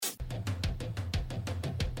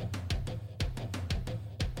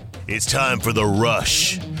It's time for The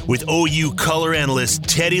Rush with OU color analyst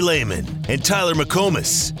Teddy Lehman and Tyler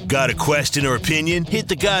McComas. Got a question or opinion? Hit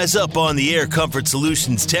the guys up on the Air Comfort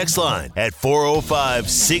Solutions text line at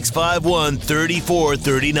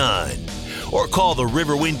 405-651-3439. Or call the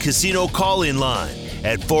Riverwind Casino call-in line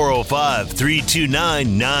at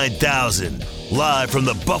 405-329-9000. Live from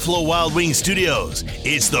the Buffalo Wild Wings studios,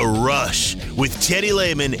 it's The Rush with Teddy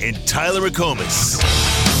Lehman and Tyler McComas.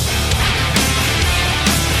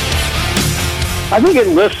 I think it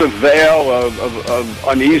lifts a veil of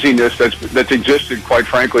uneasiness that's existed, quite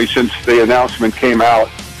frankly, since the announcement came out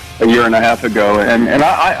a year and a half ago. And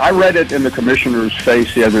I read it in the commissioner's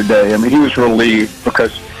face the other day. I mean, he was relieved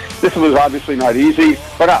because this was obviously not easy.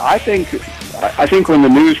 But I think when the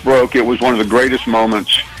news broke, it was one of the greatest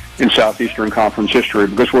moments in Southeastern Conference history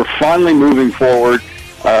because we're finally moving forward.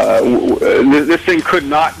 This thing could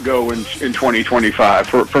not go in 2025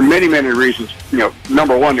 for many, many reasons. You know,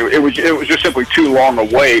 number one, it was just simply too long a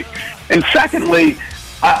wait, and secondly,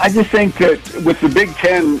 I just think that with the Big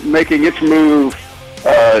Ten making its move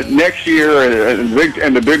next year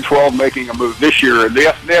and the Big 12 making a move this year,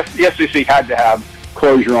 the SEC had to have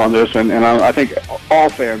closure on this, and I think all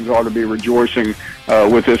fans ought to be rejoicing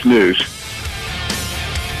with this news.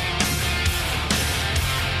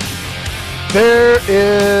 There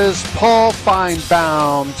is Paul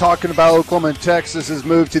Feinbaum talking about Oklahoma and Texas's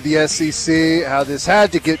move to the SEC, how this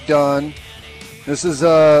had to get done. This is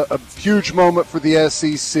a huge moment for the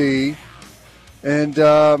SEC, and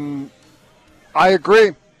I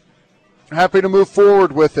agree. Happy to move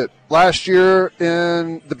forward with it. Last year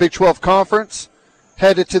in the Big 12 Conference,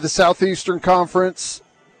 headed to the Southeastern Conference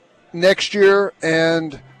next year,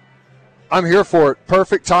 and I'm here for it.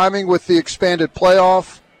 Perfect timing with the expanded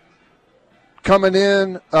playoff coming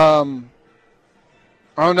in. I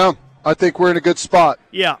don't know. I think we're in a good spot.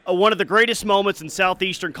 Yeah, one of the greatest moments in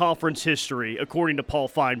Southeastern Conference history, according to Paul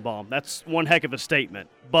Feinbaum. That's one heck of a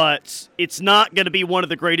statement. But it's not going to be one of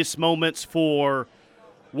the greatest moments for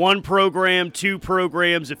one program, two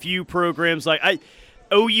programs, a few programs. Like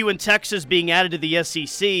OU and Texas being added to the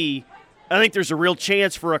SEC, I think there's a real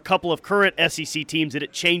chance for a couple of current SEC teams that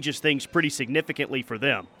it changes things pretty significantly for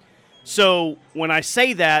them. So when I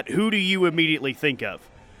say that, who do you immediately think of?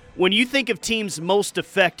 When you think of teams most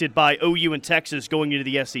affected by OU and Texas going into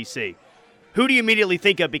the SEC, who do you immediately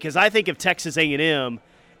think of? Because I think of Texas A&M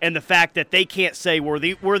and the fact that they can't say we're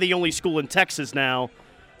the only school in Texas now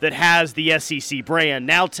that has the SEC brand.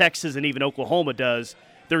 Now Texas and even Oklahoma does.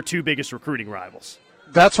 Their two biggest recruiting rivals.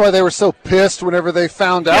 That's why they were so pissed whenever they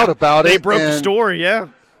found out about it. They broke the story,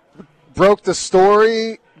 Broke the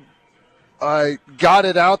story. I got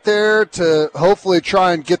it out there to hopefully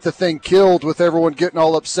try and get the thing killed with everyone getting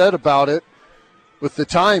all upset about it with the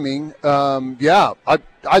timing. I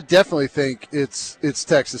definitely think it's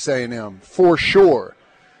Texas A&M for sure.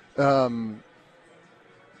 I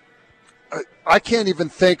can't even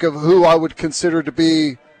think of who I would consider to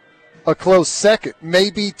be a close second.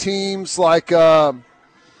 Maybe teams like there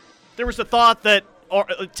was a thought that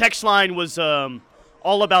text line was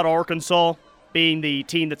all about Arkansas being the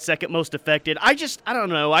team that's second most affected. I don't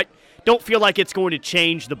know. I don't feel like it's going to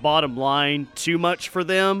change the bottom line too much for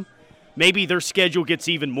them. Maybe their schedule gets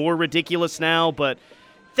even more ridiculous now, but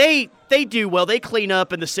they do well. They clean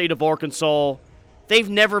up in the state of Arkansas. They've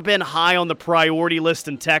never been high on the priority list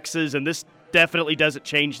in Texas, and this definitely doesn't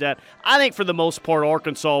change that. I think for the most part,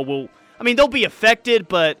 Arkansas they'll be affected,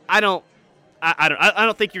 but I don't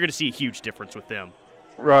think you're going to see a huge difference with them.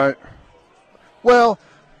 Right. Well,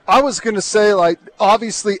 I was going to say,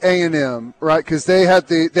 obviously A&M, right, because they had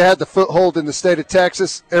the foothold in the state of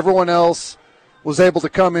Texas. Everyone else was able to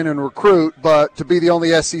come in and recruit, but to be the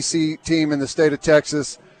only SEC team in the state of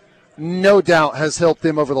Texas, no doubt has helped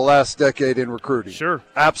them over the last decade in recruiting. Sure.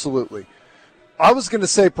 Absolutely. I was going to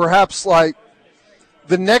say perhaps,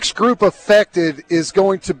 the next group affected is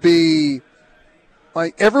going to be,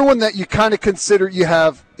 everyone that you kind of consider. You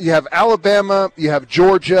have Alabama, you have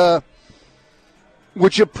Georgia.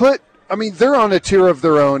 Would you put – they're on a tier of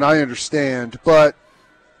their own, I understand, but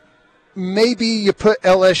maybe you put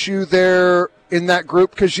LSU there in that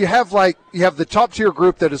group because you have the top-tier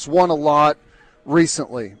group that has won a lot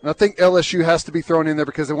recently. And I think LSU has to be thrown in there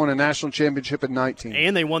because they won a national championship at 19.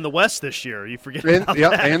 And they won the West this year. You forget about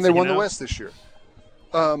that. And they won the West this year.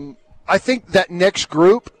 I think that next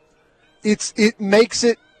group, it makes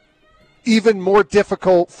it even more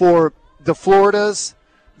difficult for the Floridas,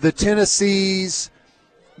 the Tennessees,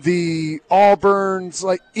 the Auburns,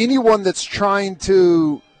 anyone that's trying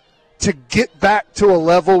to get back to a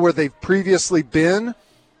level where they've previously been.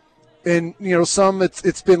 And, some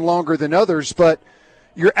it's been longer than others, but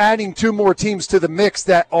you're adding two more teams to the mix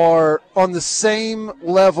that are on the same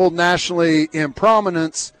level nationally in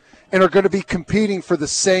prominence and are going to be competing for the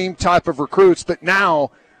same type of recruits, but now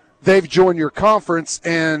they've joined your conference,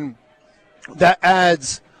 and that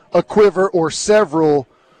adds a quiver or several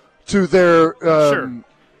to their,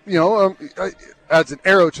 adds an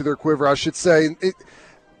arrow to their quiver, I should say.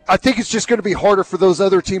 I think it's just going to be harder for those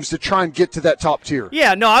other teams to try and get to that top tier.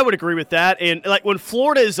 Yeah, no, I would agree with that. And like when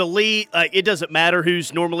Florida is elite, it doesn't matter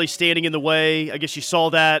who's normally standing in the way. I guess you saw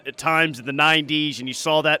that at times in the 90s, and you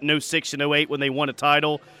saw that in 06 and 08 when they won a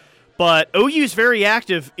title. But OU is very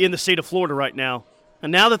active in the state of Florida right now.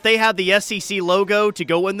 And now that they have the SEC logo to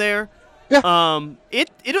go in there,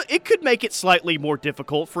 it could make it slightly more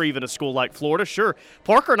difficult for even a school like Florida. Sure.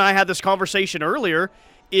 Parker and I had this conversation earlier.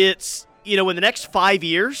 It's, in the next 5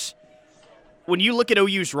 years, when you look at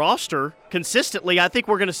OU's roster consistently, I think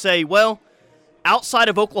we're going to say, well, outside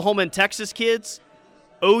of Oklahoma and Texas kids,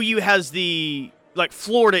 OU has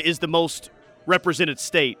Florida is the most represented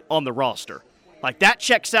state on the roster. Like, that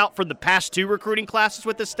checks out from the past two recruiting classes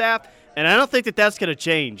with the staff, and I don't think that that's going to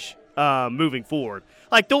change moving forward.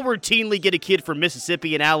 Like, they'll routinely get a kid from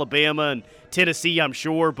Mississippi and Alabama and Tennessee, I'm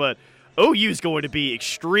sure, but OU is going to be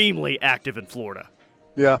extremely active in Florida.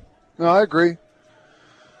 Yeah, no, I agree.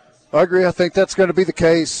 I think that's going to be the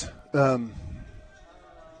case. I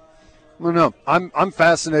don't know. I'm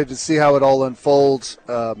fascinated to see how it all unfolds.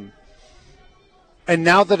 And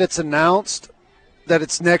now that it's announced that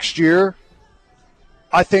it's next year,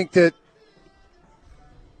 I think that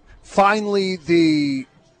finally the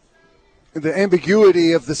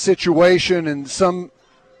ambiguity of the situation and some,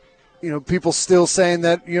 people still saying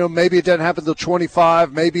that, maybe it doesn't happen till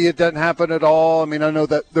 25, maybe it doesn't happen at all. I mean, I know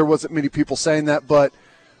that there wasn't many people saying that, but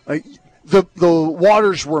the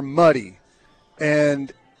waters were muddy.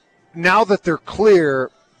 And now that they're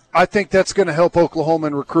clear, I think that's going to help Oklahoma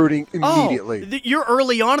in recruiting immediately. You're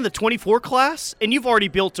early on in the 24 class, and you've already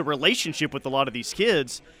built a relationship with a lot of these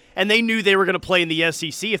kids, and they knew they were going to play in the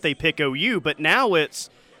SEC if they pick OU, but now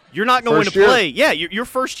you're not going to play. Yeah, your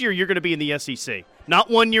first year you're going to be in the SEC. Not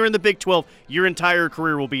 1 year in the Big 12. Your entire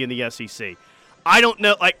career will be in the SEC. I don't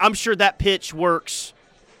know. I'm sure that pitch works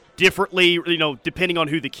differently, depending on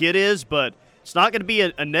who the kid is, but it's not going to be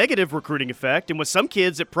a negative recruiting effect, and with some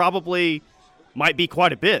kids it probably – might be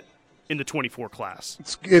quite a bit in the 24 class.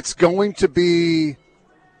 It's going to be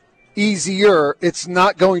easier. It's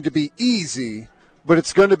not going to be easy, but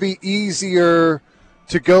it's going to be easier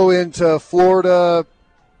to go into Florida,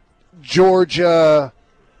 Georgia,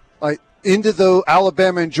 into the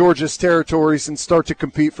Alabama and Georgia's territories and start to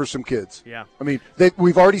compete for some kids. Yeah. I mean,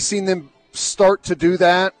 we've already seen them start to do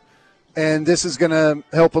that, and this is going to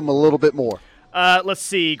help them a little bit more. Let's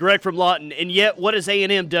see, Greg from Lawton. And yet, what has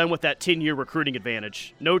A&M done with that 10-year recruiting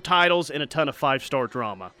advantage? No titles and a ton of five-star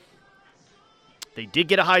drama. They did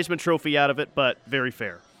get a Heisman Trophy out of it, but very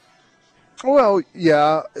fair. Well,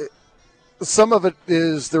 yeah. Some of it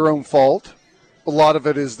is their own fault. A lot of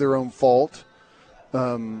it is their own fault.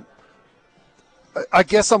 I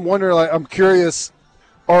guess I'm wondering, I'm curious,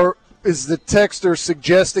 is the texter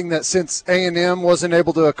suggesting that since A&M wasn't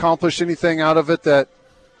able to accomplish anything out of it that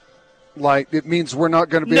it means we're not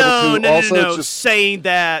going to be able to also? No. Just saying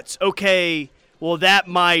that, okay, well, that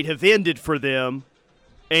might have ended for them,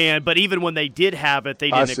 but even when they did have it,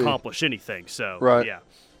 they didn't accomplish anything. So, right.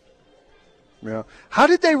 Yeah. How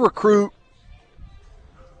did they recruit?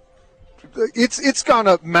 It's gone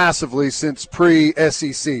up massively since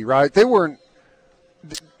pre-SEC, right? They weren't.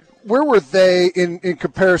 Where were they in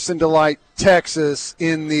comparison to Texas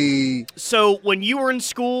in the? So when you were in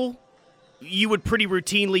school, you would pretty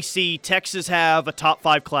routinely see Texas have a top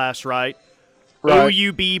 5 class, right?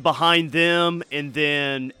 OU be behind them, and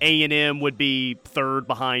then A&M would be third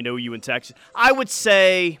behind OU and Texas. I would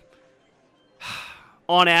say,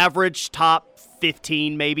 on average, top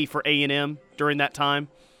 15 maybe for A&M during that time.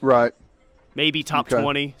 Right. Maybe top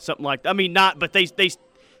 20, something like that. I mean, not, but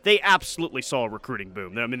they absolutely saw a recruiting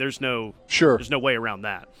boom. I mean, there's no way around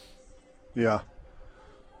that. Yeah.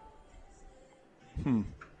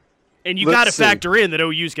 And you got to factor in that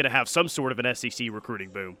OU's going to have some sort of an SEC recruiting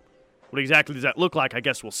boom. What exactly does that look like? I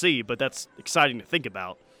guess we'll see, but that's exciting to think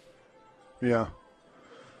about. Yeah.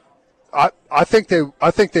 I think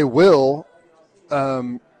they will.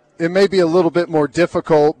 It may be a little bit more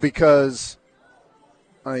difficult because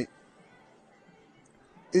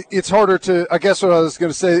it's harder to, I guess what I was going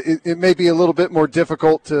to say, it may be a little bit more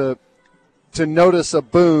difficult to notice a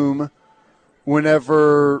boom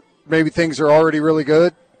whenever maybe things are already really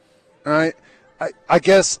good. All right. I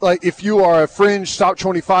guess if you are a fringe top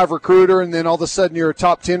 25 recruiter and then all of a sudden you're a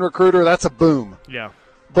top 10 recruiter, that's a boom. Yeah.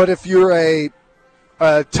 But if you're a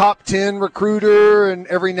a top 10 recruiter and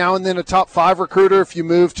every now and then a top 5 recruiter if you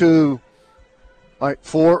move to like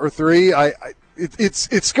 4 or 3.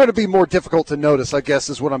 It's going to be more difficult to notice, I guess,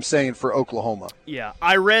 is what I'm saying for Oklahoma. Yeah,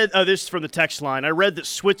 I read this is from the text line. I read that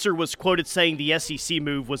Switzer was quoted saying the SEC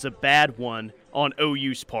move was a bad one on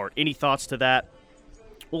OU's part. Any thoughts to that?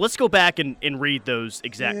 Well, let's go back and read those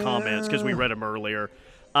exact comments because we read them earlier.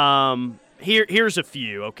 Here's a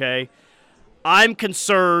few, okay? I'm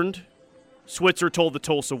concerned, Switzer told the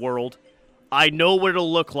Tulsa World. I know what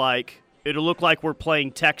it'll look like. It'll look like we're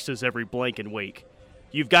playing Texas every blanking week.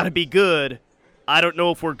 You've got to be good. I don't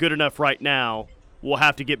know if we're good enough right now. We'll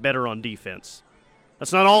have to get better on defense.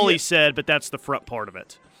 That's not all he said, but that's the front part of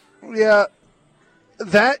it. Yeah,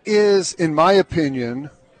 that is, in my opinion,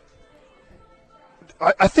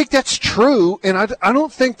 I think that's true, and I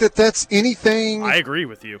don't think that that's anything. I agree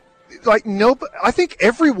with you. Like, no, I think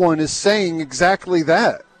everyone is saying exactly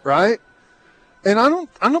that, right? And I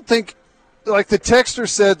don't think, like the texter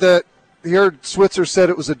said that he heard Switzer said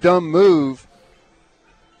it was a dumb move.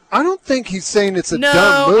 I don't think he's saying it's a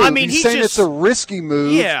dumb move. I mean, he's saying it's a risky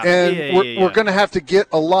move, we're going to have to get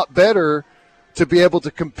a lot better to be able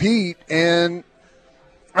to compete. And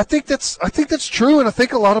I think that's true, and I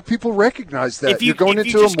think a lot of people recognize that. You're going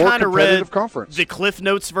into a more competitive conference. The Cliff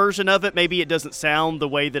Notes version of it, maybe it doesn't sound the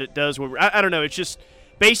way that it does. I don't know. It's just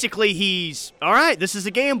basically he's, all right, this is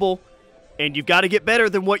a gamble, and you've got to get better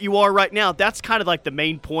than what you are right now. That's kind of like the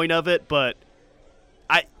main point of it, but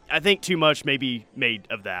I think too much may be made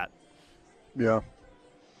of that. Yeah.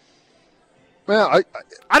 Well,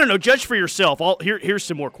 I don't know. Judge for yourself. Here's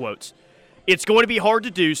some more quotes. It's going to be hard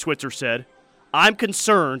to do, Switzer said. I'm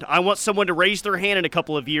concerned. I want someone to raise their hand in a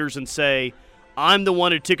couple of years and say, I'm the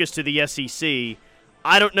one who took us to the SEC.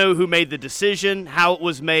 I don't know who made the decision, how it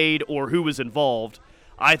was made, or who was involved.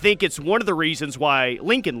 I think it's one of the reasons why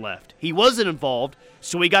Lincoln left. He wasn't involved,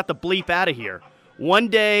 so he got the bleep out of here. One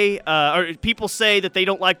day, or people say that they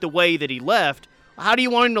don't like the way that he left. How do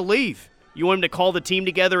you want him to leave? You want him to call the team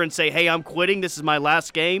together and say, hey, I'm quitting. This is my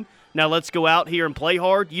last game. Now let's go out here and play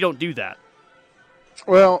hard. You don't do that.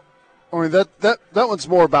 Well, I mean, that one's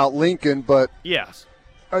more about Lincoln, but yes,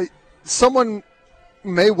 someone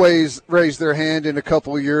may raise their hand in a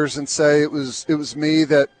couple of years and say it was me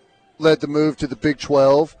that led the move to the Big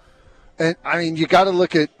 12. And, I mean, you got to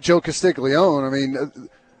look at Joe Castiglione. I mean,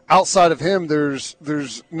 outside of him,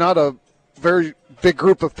 there's not a very big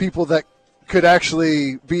group of people that could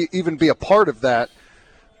actually even be a part of that.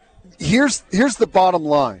 Here's the bottom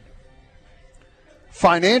line.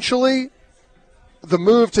 Financially, the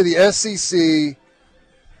move to the SEC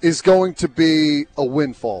is going to be a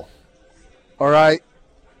windfall. All right?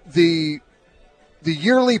 The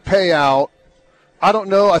yearly payout, I don't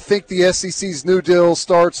know. I think the SEC's new deal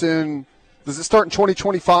starts in – does it start in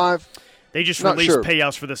 2025? They just released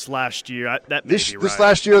payouts for this last year. This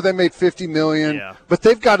last year they made $50 million, but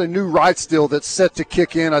they've got a new rights deal that's set to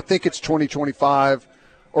kick in. I think it's 2025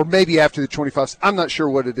 or maybe after the 25. I'm not sure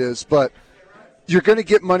what it is, but you're going to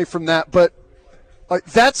get money from that. But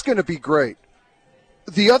that's going to be great.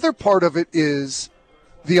 The other part of it is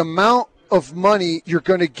the amount of money you're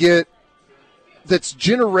going to get that's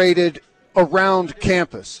generated around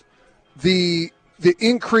campus. The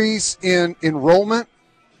increase in enrollment.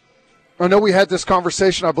 I know we had this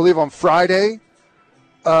conversation, I believe, on Friday.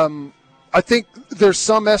 I think there's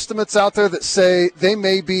some estimates out there that say they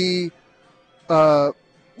may be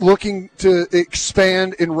looking to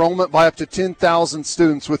expand enrollment by up to 10,000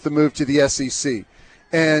 students with the move to the SEC.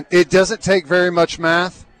 And it doesn't take very much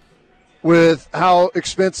math with how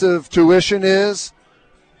expensive tuition is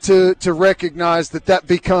to recognize that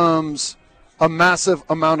becomes a massive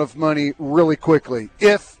amount of money really quickly.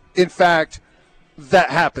 If, in fact,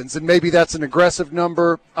 that happens, and maybe that's an aggressive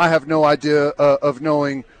number. I have no idea of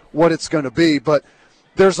knowing what it's going to be, but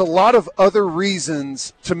there's a lot of other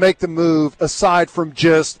reasons to make the move aside from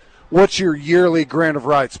just what's your yearly grant of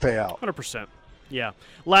rights payout. 100%. Yeah.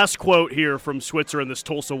 Last quote here from Switzer in this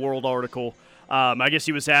Tulsa World article. I guess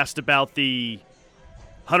he was asked about the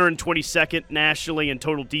 122nd nationally in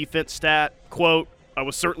total defense stat. Quote, I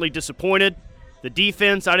was certainly disappointed. The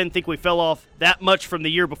defense, I didn't think we fell off that much from the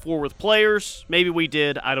year before with players. Maybe we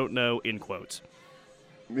did. I don't know, in quotes.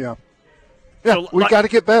 Yeah. Yeah, so, we got to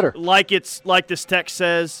get better. Like this text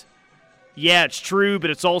says, yeah, it's true, but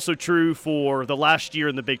it's also true for the last year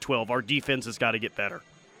in the Big 12. Our defense has got to get better.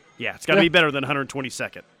 Yeah, it's got to be better than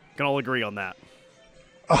 122nd. Can all agree on that.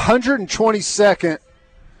 122nd,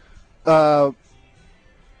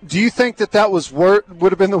 do you think that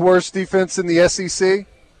would have been the worst defense in the SEC?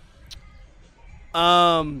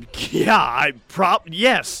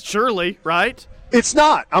 Yes, surely, right? It's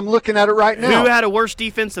not. I'm looking at it right now. Who had a worse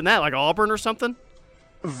defense than that, like Auburn or something?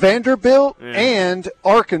 Vanderbilt and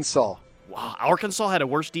Arkansas. Wow, Arkansas had a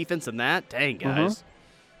worse defense than that? Dang, guys.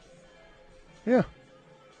 Yeah.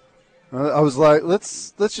 I was like,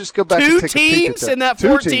 let's just go back and take a peek at that. 2 teams in that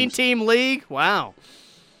 14-team league? Wow.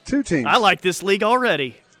 2 teams. I like this league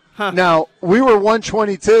already. Huh. Now, we were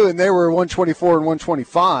 122, and they were 124 and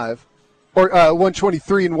 125. Or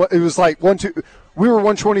 123, and it was like 1-2. We were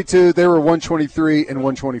 122, they were 123 and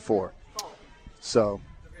 124. So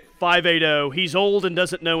 580. He's old and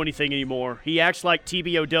doesn't know anything anymore. He acts like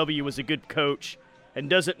TBOW was a good coach and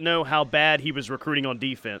doesn't know how bad he was recruiting on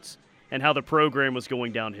defense and how the program was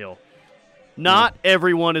going downhill. Not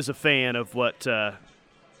everyone is a fan of what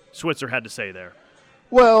Switzer had to say there.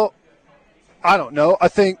 Well, I don't know. I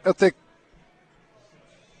think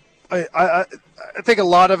a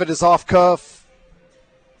lot of it is off cuff.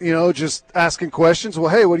 You know, just asking questions. Well,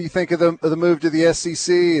 hey, what do you think of the move to the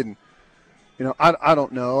SEC? And you know, I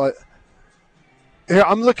don't know. Here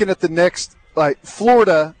I'm looking at the next. Like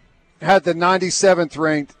Florida had the 97th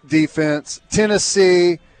ranked defense.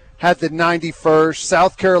 Tennessee had the 91st.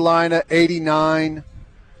 South Carolina 89.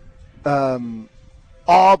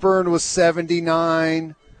 Auburn was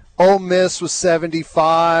 79. Ole Miss was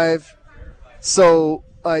 75. So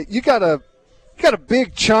you got a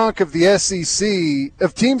big chunk of the SEC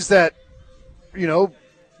of teams that, you know,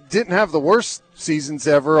 didn't have the worst seasons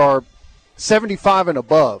ever are 75 and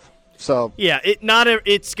above. So yeah,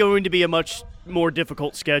 it's going to be a much more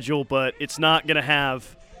difficult schedule, but it's not going to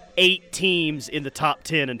have 8 teams in the top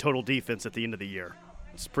 10 in total defense at the end of the year.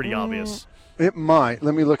 It's pretty obvious. It might.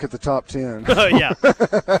 Let me look at the top 10.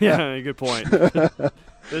 Yeah, good point.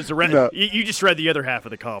 You just read the other half of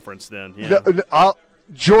the conference then. Yeah.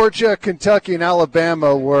 Georgia, Kentucky, and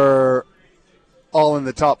Alabama were all in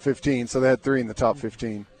the top 15, so they had 3 in the top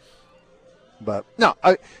 15. But no,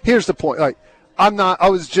 here's the point. Like, I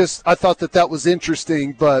thought that was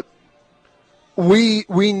interesting, but we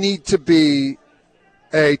need to be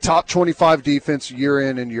a top 25 defense year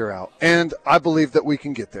in and year out, and I believe that we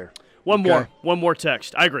can get there. One more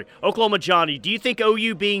text. I agree. Oklahoma Johnny, do you think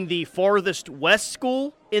OU being the farthest west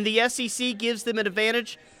school in the SEC gives them an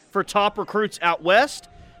advantage for top recruits out west?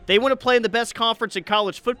 They want to play in the best conference in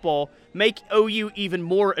college football, make OU even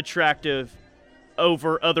more attractive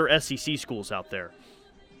over other SEC schools out there.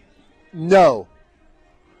 No.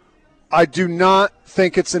 I do not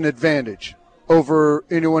think it's an advantage over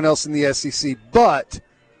anyone else in the SEC, but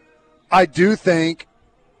I do think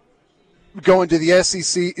going to the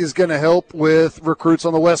SEC is going to help with recruits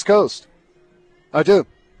on the West Coast. I do.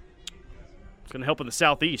 It's going to help in the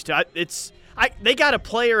Southeast. They got a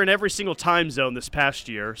player in every single time zone this past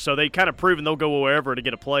year, so they kind of proven they'll go wherever to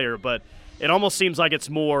get a player, but it almost seems like it's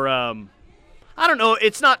more, I don't know,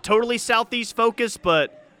 it's not totally Southeast focused,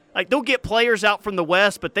 but like they'll get players out from the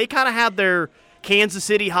West, but they kind of have their Kansas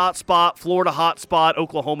City hotspot, Florida hotspot,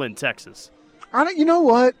 Oklahoma, and Texas. You know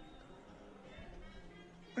what?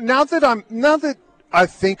 Now that I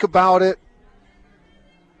think about it,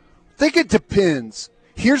 I think it depends.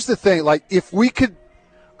 Here's the thing, like if we could,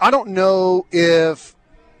 I don't know if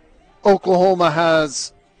Oklahoma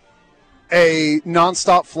has a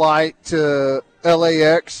nonstop flight to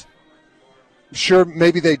LAX. Sure,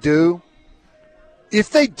 maybe they do. If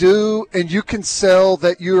they do, and you can sell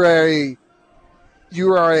that you are a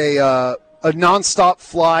nonstop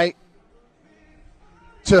flight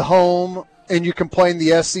to home, and you can play in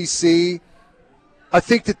the SEC, I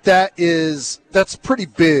think that's pretty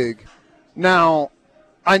big. Now,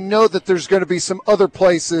 I know that there's going to be some other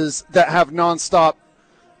places that have nonstop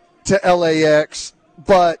to LAX,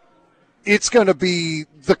 but it's going to be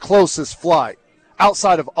the closest flight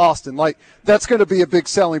outside of Austin. Like, that's going to be a big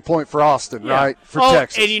selling point for Austin, right? For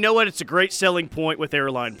Texas. And you know what? It's a great selling point with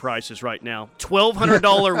airline prices right now.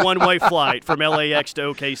 $1,200 one-way flight from LAX to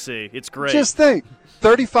OKC. It's great. Just think,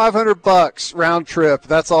 $3,500 round trip.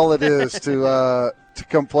 That's all it is to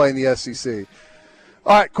come play in the SEC.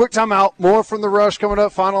 All right, quick timeout. More from The Rush coming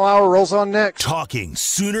up. Final hour rolls on next. Talking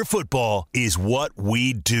Sooner football is what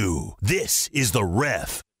we do. This is The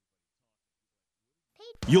Ref.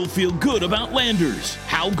 You'll feel good about Landers.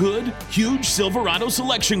 How good? Huge Silverado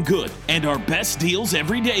selection good. And our best deals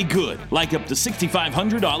every day good. Like up to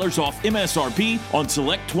 $6,500 off MSRP on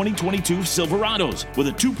select 2022 Silverados with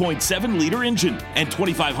a 2.7-liter engine. And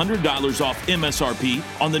 $2,500 off MSRP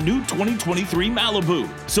on the new 2023 Malibu.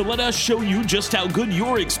 So let us show you just how good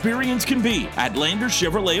your experience can be at Landers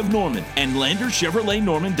Chevrolet of Norman and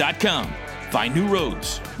LandersChevroletNorman.com. Find new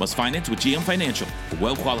roads. Must finance with GM Financial. For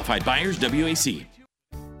well-qualified buyers, WAC.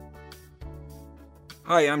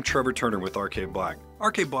 Hi, I'm Trevor Turner with Arcade Black.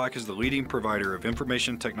 RK Black is the leading provider of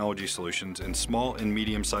information technology solutions in small and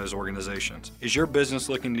medium-sized organizations. Is your business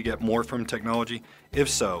looking to get more from technology? If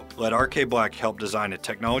so, let RK Black help design a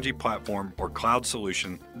technology platform or cloud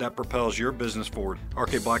solution that propels your business forward.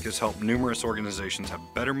 RK Black has helped numerous organizations have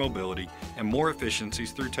better mobility and more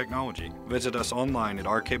efficiencies through technology. Visit us online at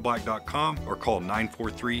rkblack.com or call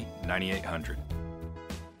 943-9800.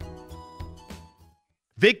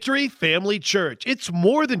 Victory Family Church. It's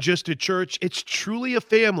more than just a church, it's truly a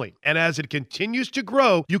family. And as it continues to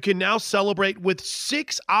grow, you can now celebrate with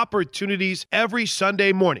 6 opportunities every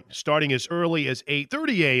Sunday morning, starting as early as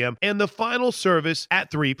 8:30 a.m. and the final service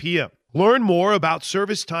at 3 p.m. Learn more about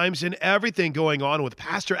service times and everything going on with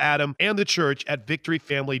Pastor Adam and the church at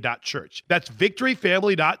victoryfamily.church. That's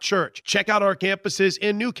victoryfamily.church. Check out our campuses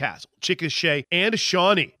in Newcastle, Chickasha, and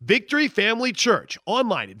Shawnee. Victory Family Church,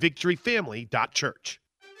 online at victoryfamily.church.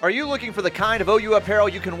 Are you looking for the kind of OU apparel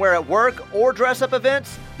you can wear at work or dress-up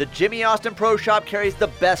events? The Jimmy Austin Pro Shop carries the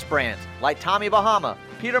best brands like Tommy Bahama,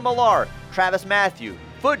 Peter Millar, Travis Matthew,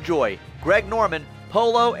 FootJoy, Greg Norman,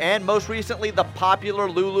 Polo, and most recently the popular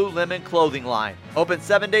Lululemon clothing line. Open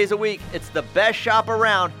 7 days a week, it's the best shop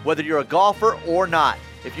around whether you're a golfer or not.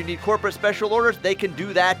 If you need corporate special orders, they can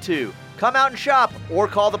do that too. Come out and shop or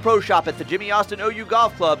call the Pro Shop at the Jimmy Austin OU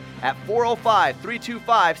Golf Club at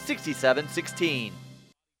 405-325-6716.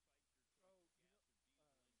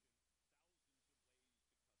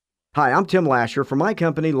 Hi, I'm Tim Lasher from my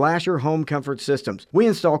company, Lasher Home Comfort Systems. We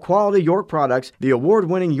install quality York products. The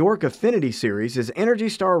award-winning York Affinity Series is Energy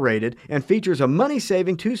Star rated and features a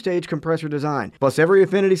money-saving 2-stage compressor design. Plus, every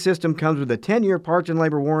Affinity system comes with a 10-year parts and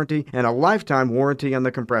labor warranty and a lifetime warranty on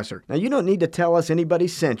the compressor. Now, you don't need to tell us anybody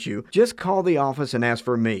sent you. Just call the office and ask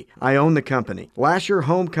for me. I own the company. Lasher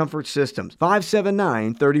Home Comfort Systems,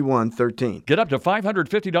 579-3113. Get up to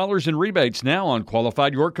 $550 in rebates now on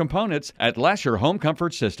qualified York components at Lasher Home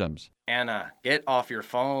Comfort Systems. Anna, get off your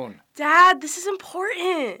phone. Dad, this is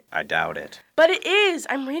important. I doubt it. But it is.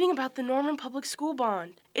 I'm reading about the Norman Public School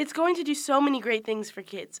Bond. It's going to do so many great things for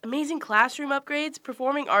kids. Amazing classroom upgrades,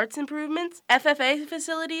 performing arts improvements, FFA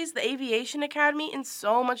facilities, the Aviation Academy, and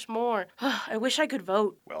so much more. I wish I could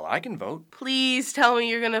vote. Well, I can vote. Please tell me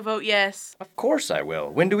you're going to vote yes. Of course I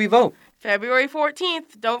will. When do we vote? February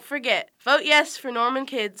 14th. Don't forget. Vote yes for Norman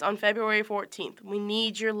Kids on February 14th. We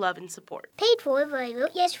need your love and support. Paid for by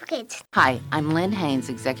Vote Yes for Kids. Hi, I'm Lynn Haynes,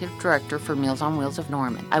 Executive Director for Meals on Wheels of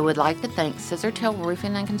Norman. I would like to thank Scissortail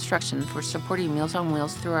Roofing and Construction for supporting Meals on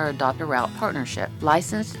Wheels through our Adopt a Route partnership.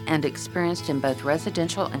 Licensed and experienced in both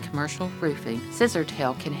residential and commercial roofing,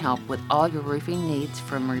 Scissortail can help with all your roofing needs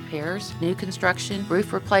from repairs, new construction,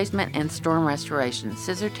 roof replacement, and storm restoration.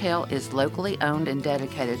 Scissortail is locally owned and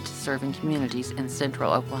dedicated to serving communities in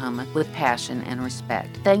central Oklahoma with passion and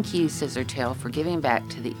respect. Thank you, Scissortail, for giving back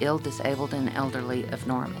to the ill, disabled, and elderly of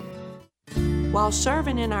Norman. While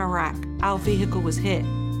serving in Iraq, our vehicle was hit.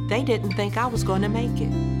 They didn't think I was going to make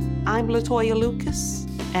it. I'm Latoya Lucas,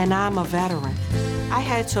 and I'm a veteran. I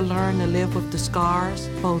had to learn to live with the scars,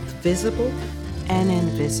 both visible and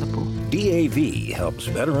invisible. DAV helps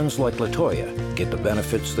veterans like Latoya get the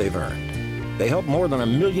benefits they've earned. They help more than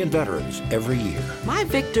 1 million veterans every year. My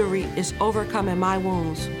victory is overcoming my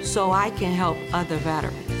wounds so I can help other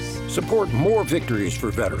veterans. Support more victories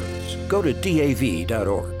for veterans. Go to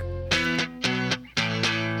DAV.org.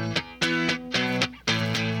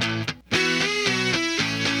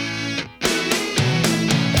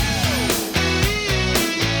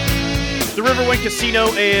 The Riverwind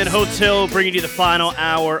Casino and Hotel bringing you the final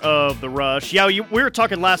hour of The Rush. Yeah, we were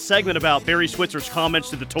talking last segment about Barry Switzer's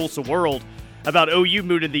comments to the Tulsa World about OU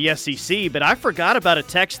moving to the SEC, but I forgot about a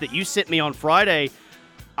text that you sent me on Friday.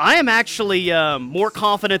 I am actually more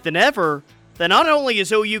confident than ever that not only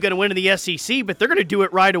is OU going to win in the SEC, but they're going to do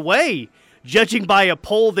it right away, judging by a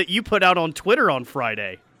poll that you put out on Twitter on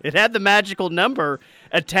Friday. It had the magical number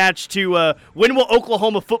attached to when will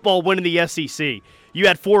Oklahoma football win in the SEC? You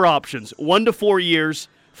had 4 options, 1 to 4 years,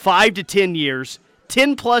 5 to 10 years,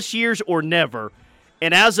 10-plus years, or never.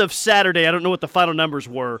 And as of Saturday, I don't know what the final numbers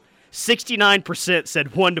were, 69%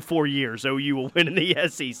 said 1 to 4 years OU will win in the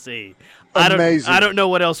SEC. Amazing. I don't know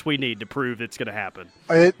what else we need to prove it's going to happen.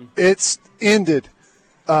 It's ended.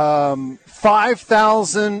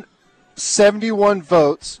 5,071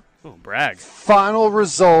 votes. Oh, brag. Final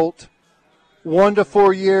result, 1 to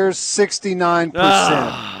 4 years, 69%.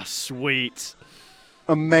 Ah, sweet.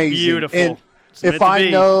 Amazing. Beautiful. And if I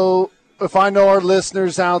know our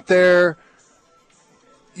listeners out there,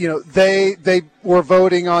 you know, they were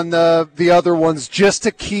voting on the other ones just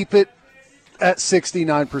to keep it at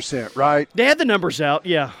 69%, right? They had the numbers out,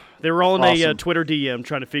 yeah. They were all in Awesome. a Twitter DM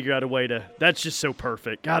trying to figure out a way to – that's just so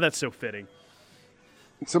perfect. God, that's so fitting.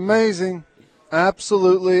 It's amazing.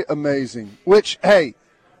 Absolutely amazing. Which, hey,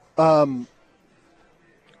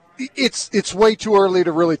 it's way too early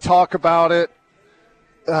to really talk about it.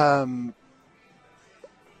 I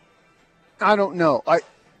don't know.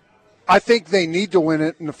 I think they need to win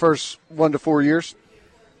it in the first 1 to 4 years.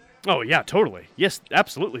 Oh, yeah, totally. Yes,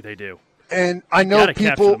 absolutely they do. And I know people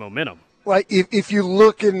capture the momentum. Like if you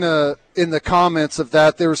look in the comments of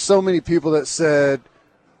that, there were so many people that said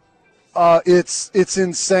it's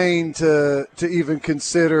insane to even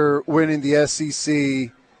consider winning the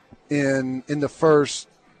SEC in the first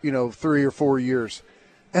 3 or 4 years.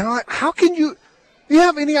 And I'm like, how can you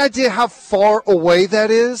have any idea how far away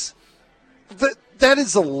that is? That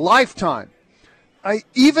is a lifetime.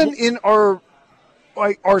 Even in our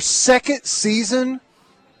second season,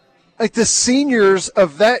 like the seniors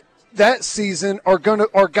of that season are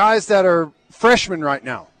guys that are freshmen right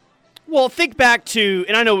now. Well, think back to,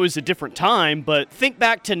 and I know it was a different time, but think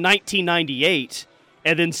back to 1998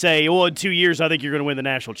 and then say, well, in 2 years I think you're going to win the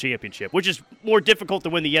national championship, which is more difficult to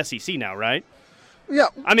win the SEC now, right? Yeah.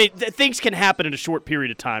 I mean, things can happen in a short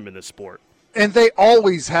period of time in this sport. And they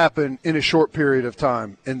always happen in a short period of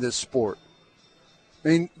time in this sport. I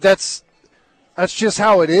mean, that's just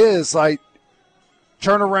how it is. Like,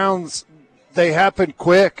 turnarounds, they happen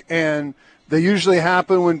quick, and they usually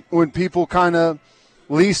happen when people kind of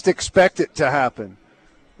least expect it to happen.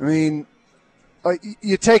 I mean,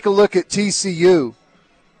 you take a look at TCU.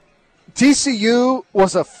 TCU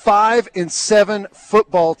was a 5-7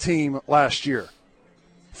 football team last year.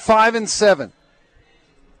 5-7.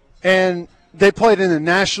 And they played in the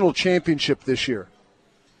national championship this year.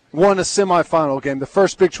 Won a semifinal game, the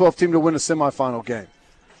first Big 12 team to win a semifinal game.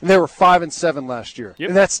 And they were 5-7 last year. Yep.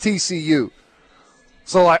 And that's TCU.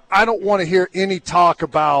 So I don't want to hear any talk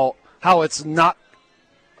about how it's not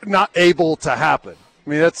able to happen. I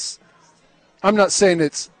mean, I'm not saying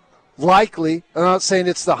it's likely. I'm not saying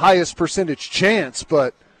it's the highest percentage chance,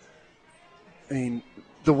 but I mean,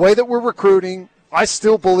 the way that we're recruiting, I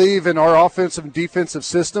still believe in our offensive and defensive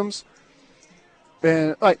systems.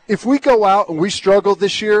 And if we go out and we struggle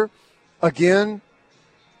this year again,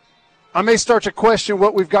 I may start to question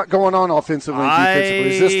what we've got going on offensively and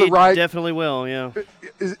defensively. Is this the right? Definitely will, yeah.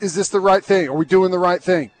 Is this the right thing? Are we doing the right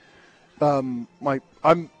thing? I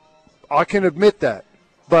can admit that,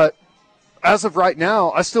 but as of right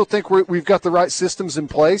now, I still think we've got the right systems in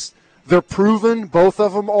place. They're proven, both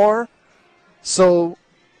of them are. So,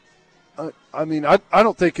 I mean, I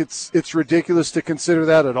don't think it's ridiculous to consider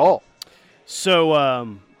that at all.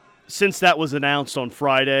 So, since that was announced on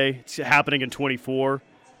Friday, it's happening in 24.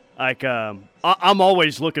 I'm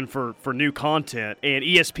always looking for new content, and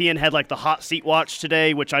ESPN had the hot seat watch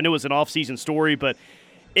today, which I know is an off-season story, but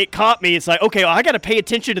it caught me. It's like, okay, well, I got to pay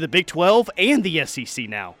attention to the Big 12 and the SEC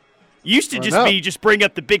now. Used to just bring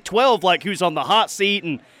up the Big 12, who's on the hot seat,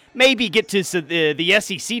 and maybe get to the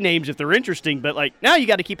SEC names if they're interesting, but now you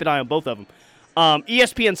got to keep an eye on both of them.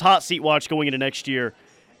 ESPN's hot seat watch going into next year,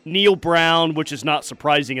 Neil Brown, which is not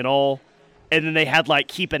surprising at all. And then they had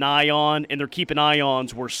keep an eye on, and their keep an eye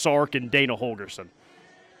ons were Sark and Dana Holgorsen.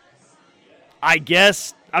 I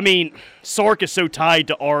guess, Sark is so tied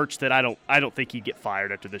to Arch that I don't think he'd get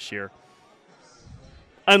fired after this year.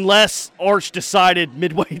 Unless Arch decided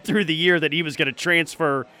midway through the year that he was going to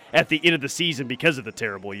transfer at the end of the season because of the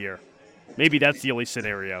terrible year. Maybe that's the only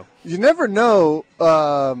scenario. You never know.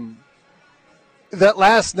 That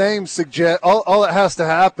last name suggests all that has to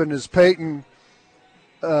happen is Peyton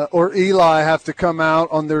or Eli have to come out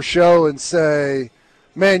on their show and say,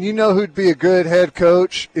 man, you know who'd be a good head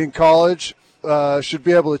coach in college, should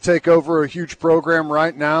be able to take over a huge program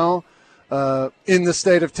right now in the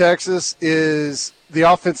state of Texas is the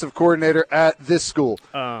offensive coordinator at this school.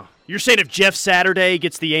 You're saying if Jeff Saturday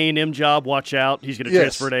gets the A&M job, watch out, he's going to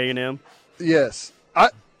transfer to A&M? Yes.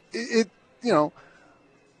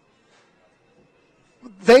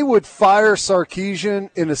 They would fire Sarkisian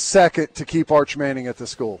in a second to keep Arch Manning at the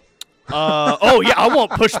school. I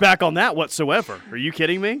won't push back on that whatsoever. Are you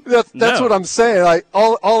kidding me? That's what I'm saying.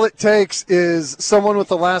 All it takes is someone with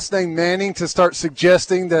the last name Manning to start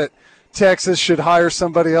suggesting that Texas should hire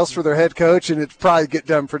somebody else for their head coach, and it'd probably get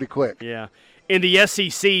done pretty quick. Yeah. In the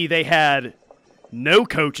SEC, they had no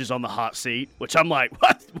coaches on the hot seat, which I'm like,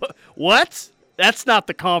 what? That's not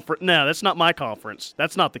the conference. No, that's not my conference.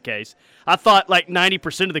 That's not the case. I thought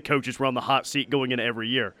 90% of the coaches were on the hot seat going into every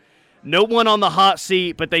year. No one on the hot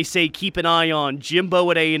seat, but they say keep an eye on Jimbo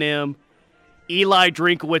at A&M, Eli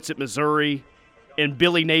Drinkowitz at Missouri, and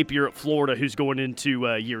Billy Napier at Florida, who's going into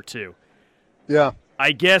year 2. Yeah.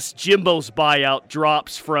 I guess Jimbo's buyout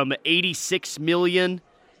drops from $86 million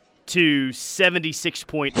to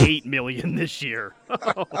 $76.8 million this year.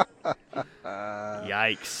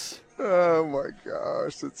 Yikes. Oh, my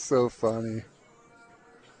gosh. It's so funny.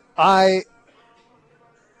 I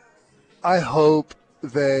hope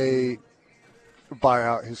they buy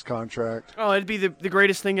out his contract. Oh, it'd be the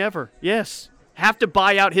greatest thing ever. Yes. Have to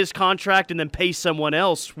buy out his contract and then pay someone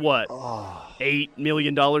else, what, $8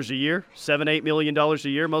 million a year? $7-8 million a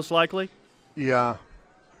year, most likely? Yeah.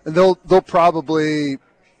 And they'll probably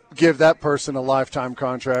give that person a lifetime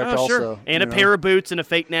contract also. Sure. And a pair of boots and a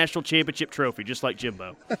fake national championship trophy, just like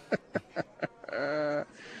Jimbo.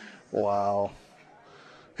 Wow.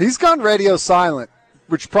 He's gone radio silent,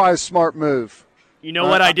 which is probably a smart move. You know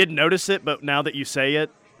what? I didn't notice it, but now that you say it,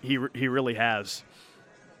 he really has.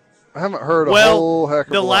 I haven't heard a whole heck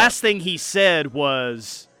of a lot. The last thing he said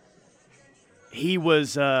was he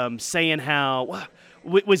was saying how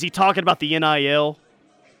was he talking about the NIL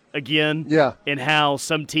again? Yeah. And how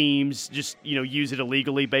some teams just use it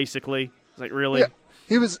illegally, basically. It's like, really?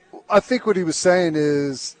 Yeah. I think what he was saying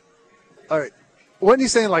is, wasn't he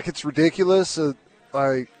saying like it's ridiculous?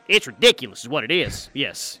 It's ridiculous is what it is.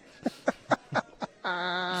 Yes.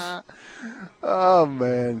 Oh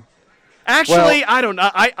man. Actually, I don't know.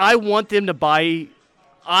 I want them to buy.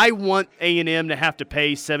 I want A&M to have to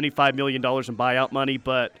pay $75 million in buyout money,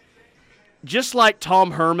 but just like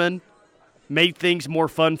Tom Herman made things more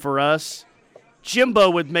fun for us,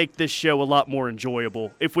 Jimbo would make this show a lot more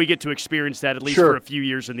enjoyable if we get to experience that at least for a few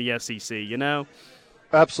years in the SEC,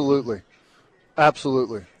 Absolutely.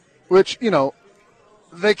 Absolutely. Which,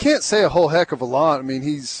 they can't say a whole heck of a lot. I mean,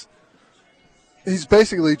 he's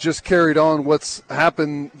basically just carried on what's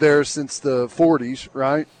happened there since the 40s,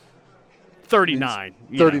 right? 39.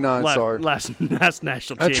 39, sorry. Last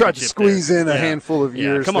national championship. I tried to squeeze in a handful of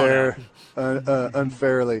years there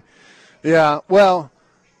unfairly. Yeah, well,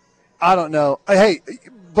 I don't know. Hey,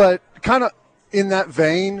 but kind of in that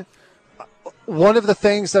vein, one of the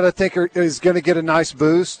things that I think is going to get a nice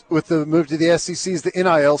boost with the move to the SEC is the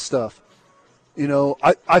NIL stuff.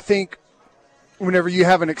 I think whenever you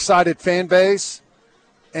have an excited fan base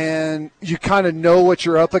and you kind of know what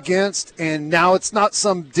you're up against, and now it's not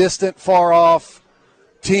some distant, far-off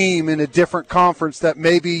team in a different conference that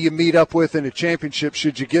maybe you meet up with in a championship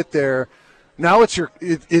should you get there. Now it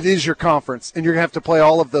is your conference, and you're going to have to play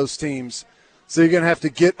all of those teams. So you're going to have to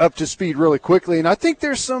get up to speed really quickly. And I think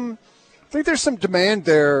there's some demand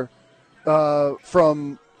there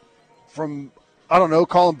from I don't know,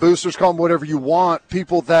 call them boosters, call them whatever you want,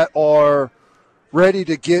 people that are ready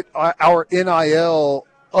to get our NIL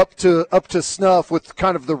up to snuff with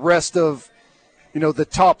kind of the rest of, the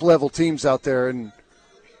top level teams out there. And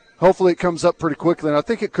hopefully it comes up pretty quickly, and I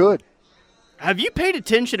think it could. Have you paid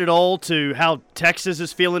attention at all to how Texas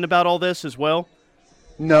is feeling about all this as well?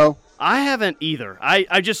 No. I haven't either. I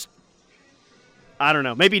don't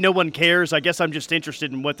know. Maybe no one cares. I guess I'm just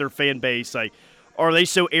interested in what their fan base, are they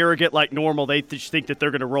so arrogant like normal they just think that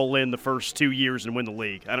they're going to roll in the first 2 years and win the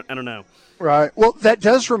league? I don't know. Right. Well, that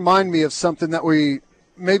does remind me of something that we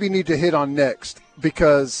maybe need to hit on next,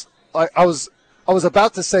 because I was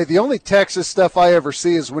about to say the only Texas stuff I ever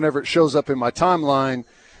see is whenever it shows up in my timeline,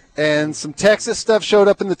 and some Texas stuff showed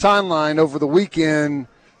up in the timeline over the weekend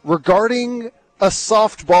regarding a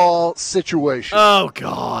softball situation. Oh,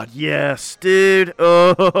 God, yes, dude.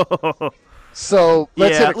 Oh. So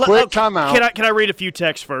let's hit a quick timeout. Can I read a few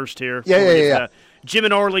texts first here? Yeah. Jim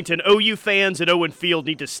in Arlington, OU fans at Owen Field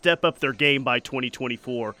need to step up their game by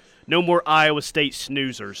 2024. No more Iowa State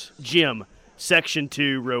snoozers. Jim, Section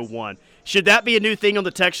 2, Row 1. Should that be a new thing on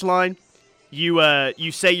the text line?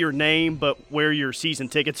 You say your name, but where your season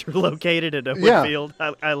tickets are located at Owen Field?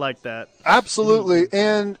 I like that. Absolutely.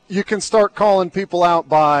 And you can start calling people out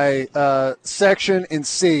by section and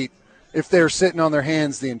seat if they're sitting on their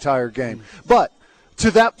hands the entire game. But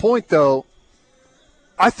to that point, though,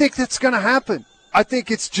 I think that's going to happen. I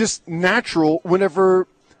think it's just natural whenever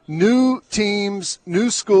new teams, new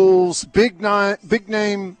schools, big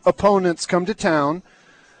name opponents come to town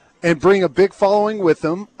and bring a big following with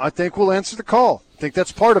them. I think we'll answer the call. I think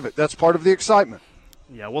that's part of it. That's part of the excitement.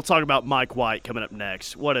 Yeah, we'll talk about Mike White coming up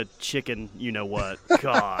next. What a chicken, you-know-what.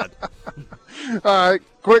 God. All right,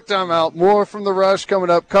 quick timeout. More from The Rush coming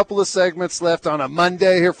up. Couple of segments left on a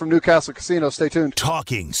Monday here from Newcastle Casino. Stay tuned.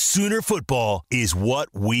 Talking Sooner football is what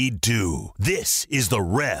we do. This is The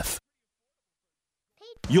Ref.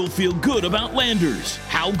 You'll feel good about Landers.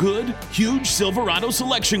 How good? Huge Silverado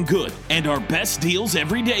selection good. And our best deals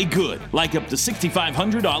every day good. Like up to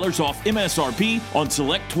 $6,500 off MSRP on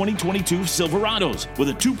select 2022 Silverados with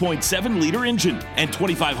a 2.7-liter engine. And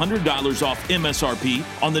 $2,500 off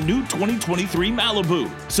MSRP on the new 2023 Malibu.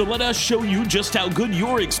 So let us show you just how good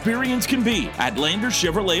your experience can be at Landers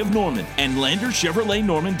Chevrolet of Norman and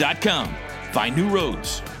LandersChevroletNorman.com. Find new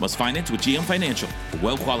roads. Must finance with GM Financial. For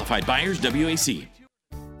well-qualified buyers, WAC.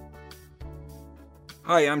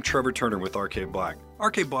 Hi, I'm Trevor Turner with Arcade Black.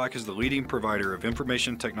 Arcade Black is the leading provider of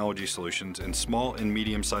information technology solutions in small and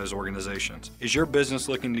medium-sized organizations. Is your business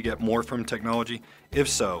looking to get more from technology? If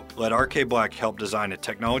so, let Arcade Black help design a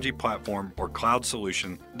technology platform or cloud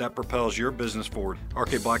solution that propels your business forward.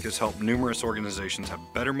 Arcade Black has helped numerous organizations have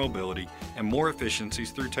better mobility and more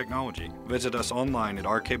efficiencies through technology. Visit us online at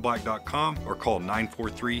arcadeblack.com or call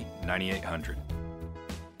 943-9800.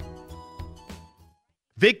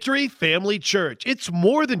 Victory Family Church. It's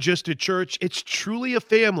more than just a church, it's truly a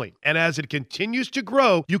family. And as it continues to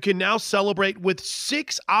grow, you can now celebrate with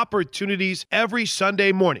 6 opportunities every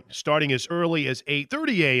Sunday morning, starting as early as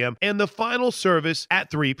 8:30 a.m. and the final service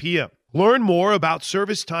at 3 p.m. Learn more about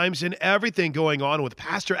service times and everything going on with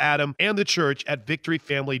Pastor Adam and the church at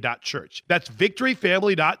victoryfamily.church. That's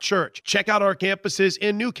victoryfamily.church. Check out our campuses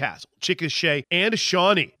in Newcastle, Chickasha, and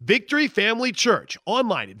Shawnee. Victory Family Church,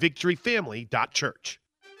 online at victoryfamily.church.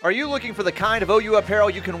 Are you looking for the kind of OU apparel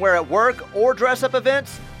you can wear at work or dress-up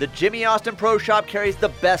events? The Jimmy Austin Pro Shop carries the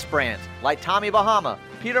best brands like Tommy Bahama,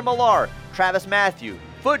 Peter Millar, Travis Matthew,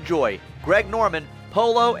 FootJoy, Greg Norman,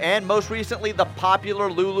 Polo, and most recently the popular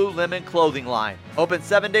Lululemon clothing line. Open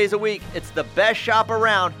 7 days a week, it's the best shop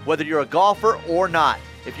around whether you're a golfer or not.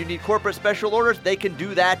 If you need corporate special orders, they can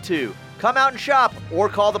do that too. Come out and shop or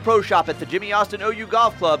call the Pro Shop at the Jimmy Austin OU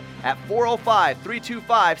Golf Club at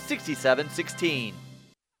 405-325-6716.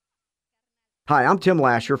 Hi, I'm Tim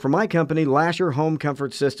Lasher from my company, Lasher Home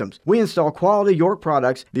Comfort Systems. We install quality York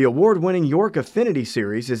products. The award-winning York Affinity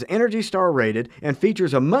Series is Energy Star rated and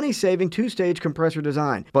features a money-saving 2-stage compressor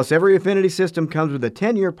design. Plus, every Affinity system comes with a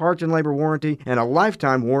 10-year parts and labor warranty and a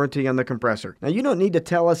lifetime warranty on the compressor. Now, you don't need to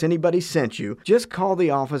tell us anybody sent you. Just call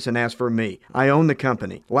the office and ask for me. I own the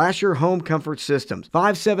company. Lasher Home Comfort Systems,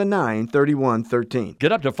 579-3113.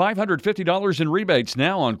 Get up to $550 in rebates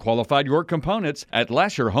now on qualified York components at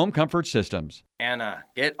Lasher Home Comfort Systems. Anna,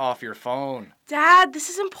 get off your phone. Dad, this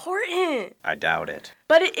is important. I doubt it.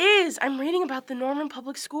 But it is. I'm reading about the Norman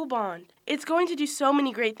Public School Bond. It's going to do so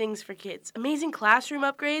many great things for kids. Amazing classroom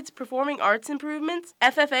upgrades, performing arts improvements,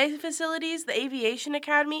 FFA facilities, the Aviation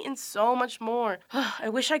Academy, and so much more. I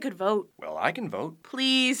wish I could vote. Well, I can vote.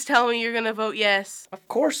 Please tell me you're going to vote yes. Of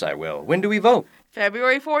course I will. When do we vote?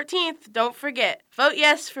 February 14th. Don't forget. Vote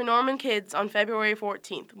yes for Norman kids on February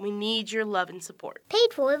 14th. We need your love and support.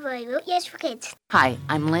 Paid for by Vote Yes for Kids. Hi,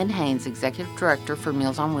 I'm Lynn Haynes, Executive Director for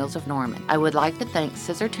Meals on Wheels of Norman. I would like to thank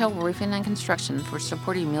Scissortail Roofing and Construction for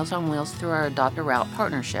supporting Meals on Wheels through our Adopt a Route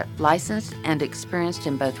partnership. Licensed and experienced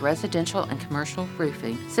in both residential and commercial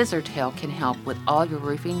roofing, Scissortail can help with all your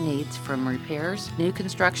roofing needs from repairs, new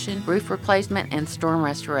construction, roof replacement, and storm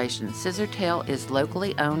restoration. Scissortail is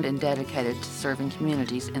locally owned and dedicated to serving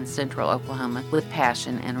communities in central Oklahoma with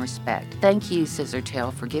passion and respect. Thank you,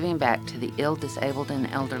 Scissortail, for giving back to the ill, disabled, and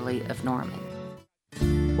elderly of Norman.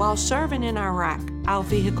 While serving in Iraq, our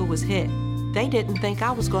vehicle was hit. They didn't think I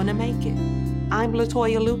was going to make it. I'm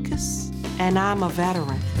Latoya Lucas, and I'm a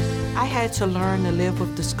veteran. I had to learn to live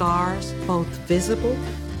with the scars, both visible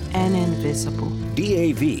and invisible.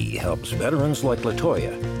 DAV helps veterans like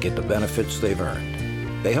Latoya get the benefits they've earned.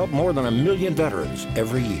 They help more than 1 million veterans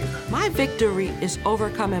every year. My victory is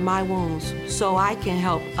overcoming my wounds so I can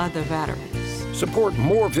help other veterans. Support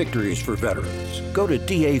more victories for veterans. Go to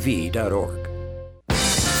DAV.org.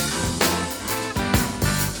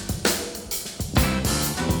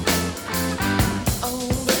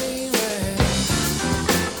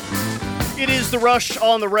 It is the Rush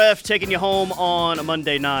on the Ref, taking you home on a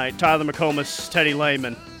Monday night. Tyler McComas, Teddy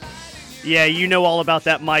Lehman. Yeah, you know all about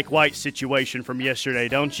that Mike White situation from yesterday,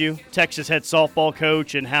 don't you? Texas head softball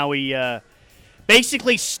coach and how he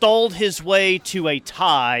basically stalled his way to a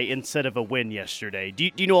tie instead of a win yesterday. Do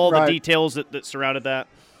you know all the details that surrounded that?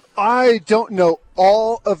 I don't know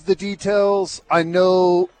all of the details. I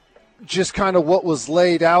know just kind of what was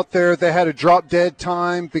laid out there. They had a drop-dead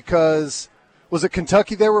time because – was it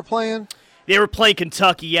Kentucky they were playing? They were playing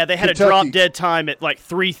Kentucky. Yeah, they had a drop-dead time at like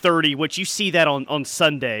 3:30, which you see that on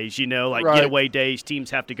Sundays, getaway days. Teams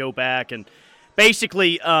have to go back. And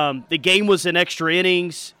basically the game was in extra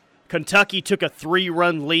innings. Kentucky took a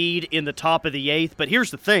 3-run lead in the top of the 8th. But here's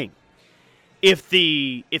the thing. if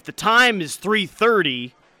the time is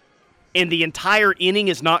 3:30 and the entire inning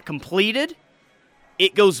is not completed,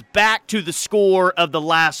 it goes back to the score of the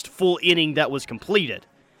last full inning that was completed.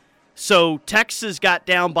 So Texas got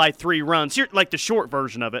down by 3 runs. Here, like the short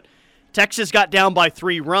version of it, Texas got down by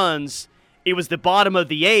 3 runs. It was the bottom of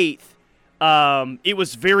the 8th. It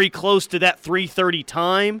was very close to that 3:30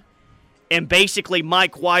 time. And basically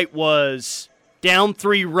Mike White was down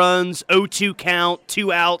 3 runs, 0-2 count,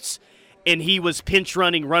 2 outs, and he was pinch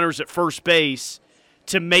running runners at first base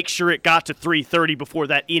to make sure it got to 3:30 before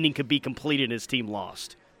that inning could be completed and his team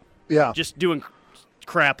lost. Yeah. Just doing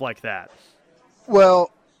crap like that.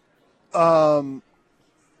 Well,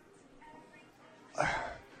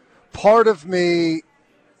 part of me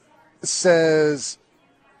says,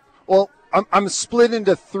 well, I'm split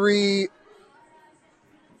into 3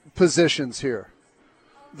 positions here.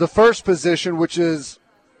 The first position, which is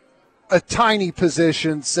a tiny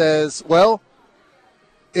position, says, well,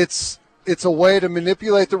 it's a way to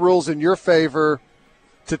manipulate the rules in your favor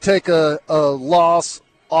to take a loss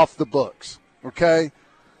off the books, okay?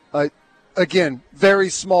 Again, very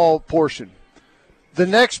small portion. The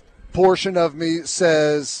next portion of me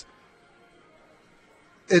says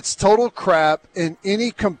it's total crap, and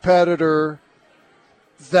any competitor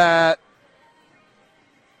that,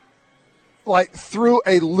 like, through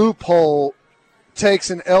a loophole takes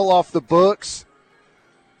an L off the books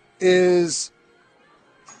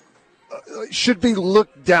should be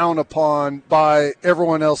looked down upon by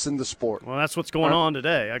everyone else in the sport. Well, that's what's going on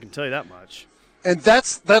today. I can tell you that much. And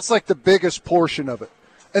that's like the biggest portion of it.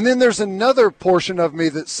 And then there's another portion of me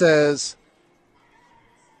that says,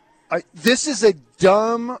 this is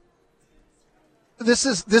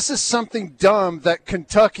something dumb that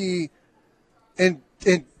Kentucky and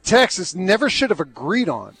Texas never should have agreed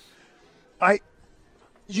on.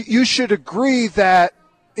 You should agree that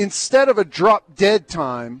instead of a drop dead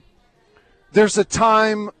time, there's a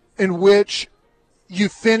time in which you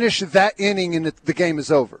finish that inning and the game is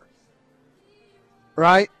over.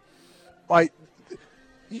 Right? Like,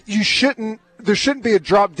 there shouldn't be a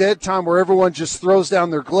drop dead time where everyone just throws down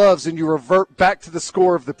their gloves and you revert back to the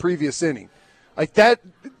score of the previous inning. Like that,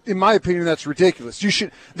 in my opinion, that's ridiculous.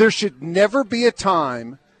 There should never be a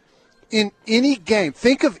time in any game.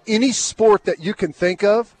 Think of any sport that you can think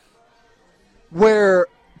of where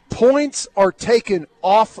points are taken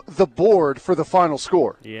off the board for the final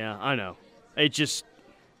score. Yeah, I know. It just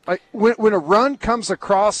when a run comes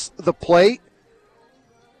across the plate,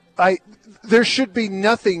 there should be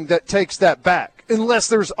nothing that takes that back, unless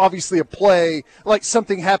there's obviously a play, like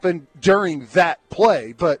something happened during that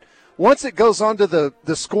play. But once it goes onto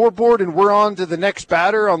the scoreboard and we're on to the next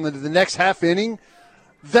batter on the next half inning,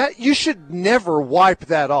 that you should never wipe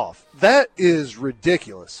that off. That is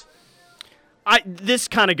ridiculous. This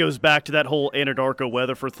kind of goes back to that whole Anadarko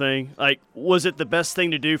Weatherford thing. Like, was it the best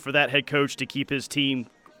thing to do for that head coach to keep his team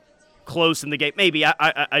close in the game? Maybe.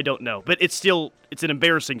 I don't know. But it's an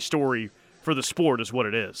embarrassing story for the sport is what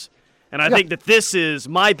it is. And I think that this is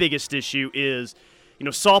my biggest issue is,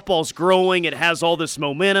 softball's growing. It has all this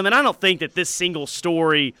momentum. And I don't think that this single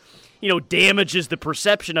story, damages the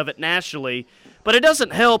perception of it nationally. But it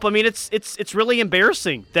doesn't help. I mean, it's really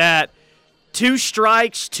embarrassing that 2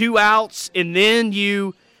 strikes, 2 outs, and then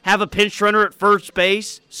you have a pinch runner at first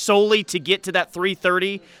base solely to get to that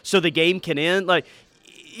 3:30 so the game can end. Like,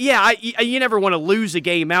 yeah, you never want to lose a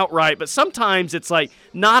game outright, but sometimes it's like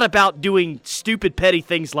not about doing stupid, petty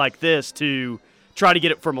things like this to try to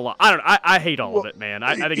get it from a lot. I don't know. I hate all of it, man.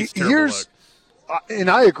 I think it's terrible. And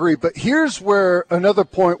I agree, but here's where another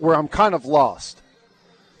point where I'm kind of lost,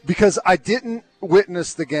 because I didn't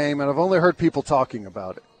witness the game and I've only heard people talking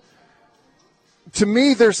about it. To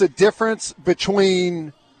me, there's a difference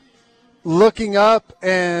between looking up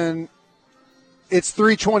and it's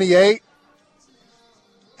 3:28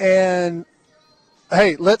 and,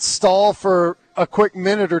 hey, let's stall for a quick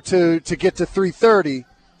minute or two to get to 3:30.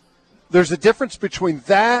 There's a difference between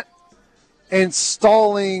that and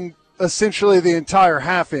stalling essentially the entire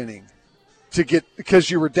half inning to get, because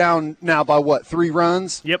you were down now by 3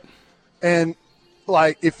 runs? Yep. And,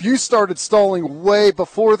 like, if you started stalling way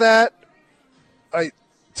before that,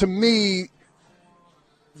 to me,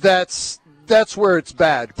 that's where it's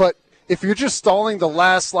bad. But if you're just stalling the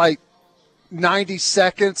last, 90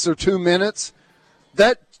 seconds or 2 minutes,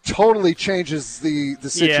 that totally changes the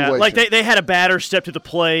situation. Yeah, like they had a batter step to the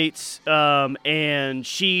plate, and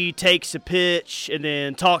she takes a pitch and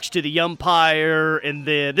then talks to the umpire, and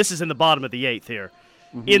then this is in the bottom of the 8th here.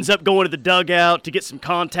 Mm-hmm. Ends up going to the dugout to get some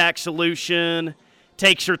contact solution,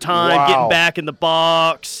 takes her time getting back in the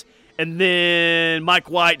box, And then Mike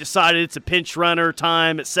White decided it's a pinch runner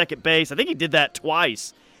time at second base. I think he did that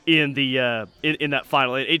twice in the in that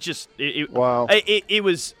final. Wow. It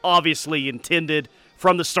was obviously intended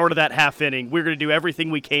from the start of that half inning. We're going to do everything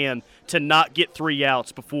we can to not get 3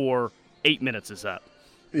 outs before 8 minutes is up.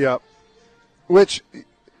 Yeah. Which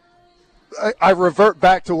I revert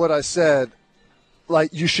back to what I said.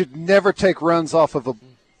 Like, you should never take runs off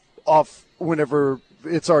whenever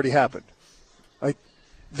it's already happened. Like,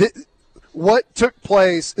 what took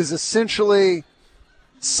place is essentially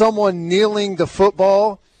someone kneeling the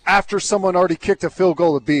football after someone already kicked a field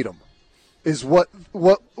goal to beat them, is what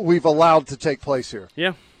we've allowed to take place here.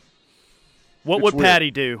 Yeah. What would Patty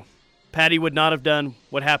do? Patty would not have done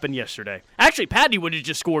what happened yesterday. Actually, Patty would have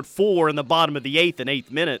just scored 4 in the bottom of the 8th in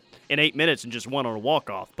 8 minutes and just won on a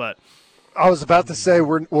walk-off. But I was about to say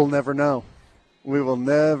we'll never know. We will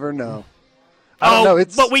never know. I don't know.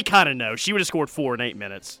 But we kind of know. She would have scored 4 in 8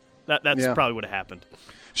 minutes. That's probably what happened.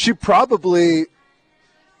 She probably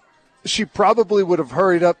would have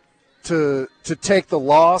hurried up to take the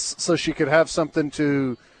loss so she could have something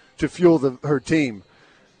to fuel her team.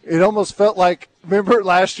 It almost felt like, remember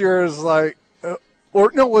last year, it was like,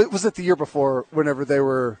 was it the year before whenever they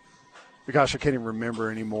were, gosh, I can't even remember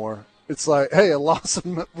anymore. It's like, hey, a loss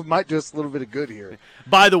might do us a little bit of good here.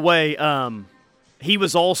 By the way, he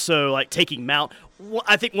was also like taking mound.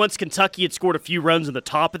 I think once Kentucky had scored a few runs in the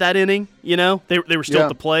top of that inning, they were still at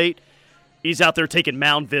the plate. He's out there taking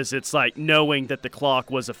mound visits, like knowing that the clock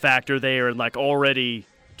was a factor there and like already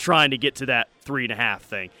trying to get to that 3.5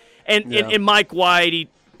 thing. And Mike White, he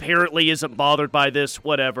apparently isn't bothered by this,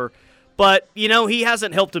 whatever. But, he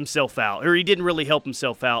hasn't helped himself out, or he didn't really help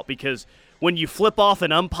himself out, because when you flip off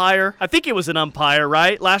an umpire, I think it was an umpire,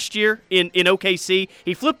 right, last year in OKC,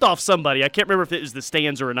 he flipped off somebody. I can't remember if it was the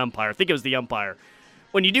stands or an umpire. I think it was the umpire.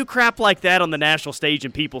 When you do crap like that on the national stage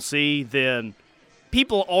and people see, then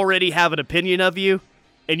people already have an opinion of you,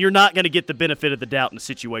 and you're not going to get the benefit of the doubt in a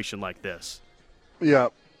situation like this. Yeah.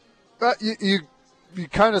 You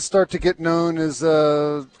kind of start to get known as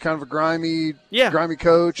kind of a grimy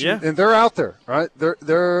coach, and they're out there, right?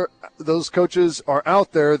 Those coaches are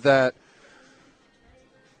out there that,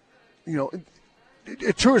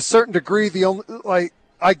 to a certain degree,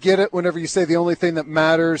 I get it whenever you say the only thing that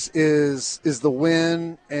matters is the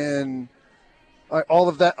win and all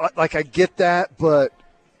of that. Like, I get that, but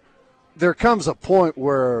there comes a point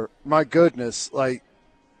where, my goodness, like,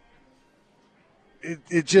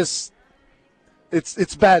 it's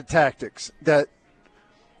bad tactics that,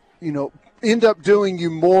 end up doing you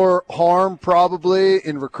more harm probably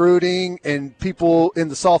in recruiting and people in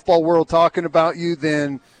the softball world talking about you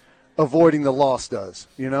than avoiding the loss does,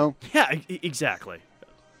 Yeah, exactly.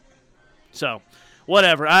 So,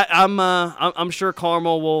 whatever. I'm sure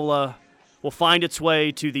Carmel will find its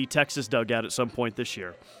way to the Texas dugout at some point this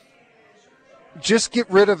year. Just get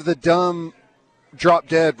rid of the dumb drop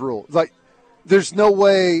dead rule. Like, there's no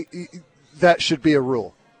way that should be a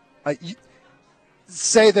rule.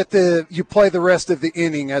 Say that you play the rest of the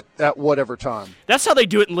inning at whatever time. That's how they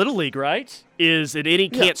do it in Little League, right? Is an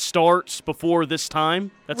inning can't start before this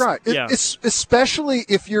time? That's right. Yeah. It's especially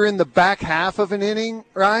if you're in the back half of an inning,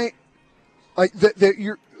 right? Like that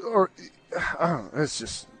you're, or I don't know.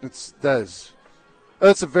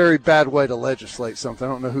 That's a very bad way to legislate something.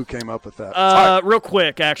 I don't know who came up with that. Real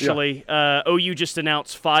quick, actually, OU just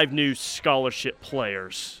announced 5 new scholarship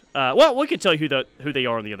players. Well, we can tell you who they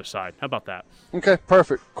are on the other side. How about that? Okay,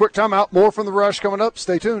 perfect. Quick timeout. More from The Rush coming up.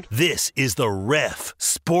 Stay tuned. This is the Ref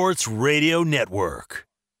Sports Radio Network.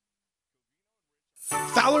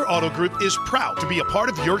 Fowler Auto Group is proud to be a part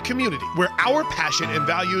of your community, where our passion and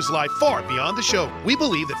values lie far beyond the show. We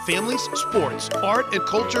believe that families, sports, art, and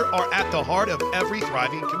culture are at the heart of every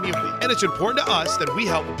thriving community. And it's important to us that we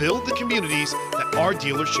help build the communities that our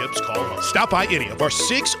dealerships call home. Stop by any of our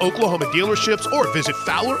 6 Oklahoma dealerships or visit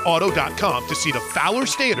FowlerAuto.com to see the Fowler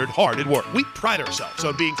Standard hard at work. We pride ourselves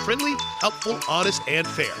on being friendly, helpful, honest, and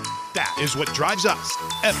fair. That is what drives us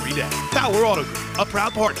every day. Fowler Auto Group, a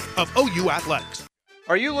proud partner of OU Athletics.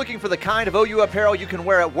 Are you looking for the kind of OU apparel you can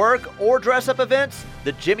wear at work or dress-up events?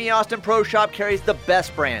 The Jimmy Austin Pro Shop carries the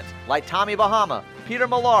best brands like Tommy Bahama, Peter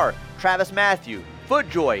Millar, Travis Matthew,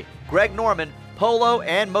 FootJoy, Greg Norman, Polo,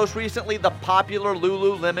 and most recently the popular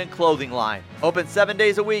Lululemon clothing line. Open 7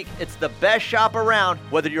 days a week, it's the best shop around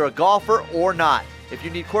whether you're a golfer or not. If you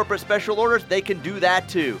need corporate special orders, they can do that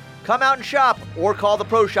too. Come out and shop or call the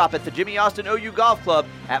Pro Shop at the Jimmy Austin OU Golf Club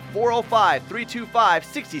at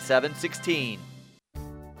 405-325-6716.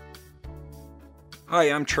 Hi,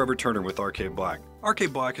 I'm Trevor Turner with RK Black.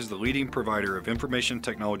 RK Black is the leading provider of information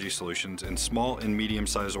technology solutions in small and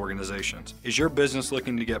medium-sized organizations. Is your business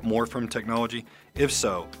looking to get more from technology? If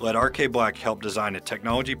so, let RK Black help design a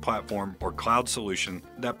technology platform or cloud solution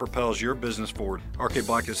that propels your business forward. RK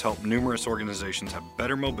Black has helped numerous organizations have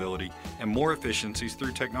better mobility and more efficiencies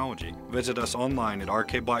through technology. Visit us online at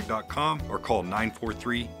rkblack.com or call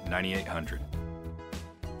 943-9800.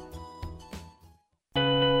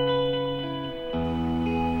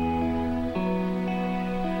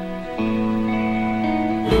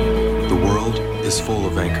 Is full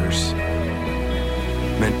of anchors,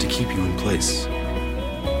 meant to keep you in place.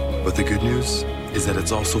 But the good news is that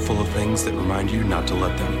it's also full of things that remind you not to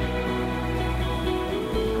let them.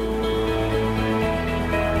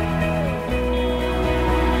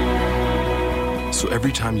 So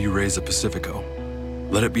every time you raise a Pacifico,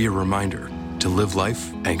 let it be a reminder to live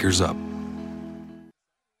life anchors up.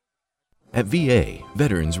 At VA,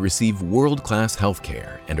 veterans receive world-class health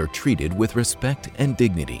care and are treated with respect and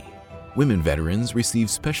dignity. Women veterans receive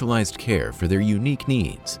specialized care for their unique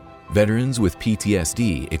needs. Veterans with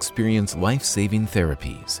PTSD experience life-saving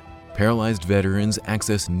therapies. Paralyzed veterans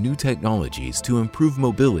access new technologies to improve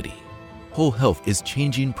mobility. Whole Health is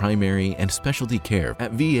changing primary and specialty care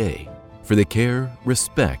at VA for the care,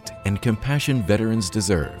 respect, and compassion veterans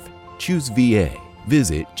deserve. Choose VA.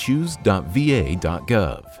 Visit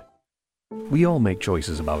choose.va.gov. We all make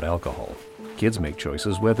choices about alcohol. Kids make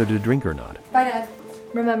choices whether to drink or not. Bye, Dad.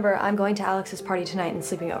 Remember, I'm going to Alex's party tonight and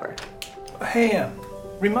sleeping over. Hey,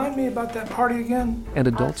 remind me about that party again? And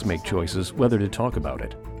adults make choices whether to talk about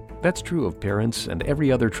it. That's true of parents and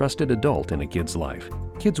every other trusted adult in a kid's life.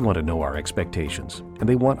 Kids want to know our expectations, and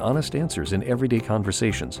they want honest answers in everyday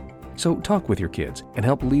conversations. So talk with your kids and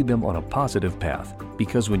help lead them on a positive path,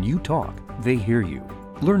 because when you talk, they hear you.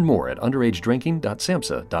 Learn more at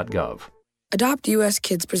underagedrinking.samhsa.gov. Adopt US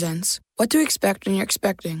Kids presents What to Expect When You're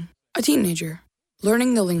Expecting a Teenager.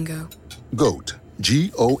 Learning the lingo. GOAT,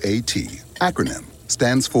 G-O-A-T, acronym,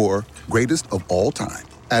 stands for Greatest of All Time.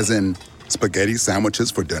 As in, spaghetti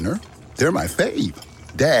sandwiches for dinner? They're my fave.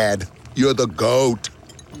 Dad, you're the GOAT.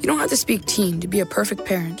 You don't have to speak teen to be a perfect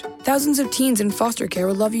parent. Thousands of teens in foster care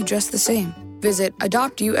will love you just the same. Visit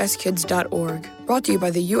adoptuskids.org. Brought to you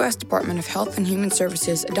by the U.S. Department of Health and Human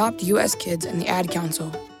Services, Adopt U.S. Kids, and the Ad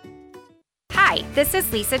Council. Hi, this is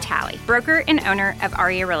Lisa Talley, broker and owner of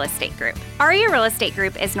Aria Real Estate Group. Aria Real Estate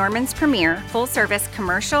Group is Norman's premier full-service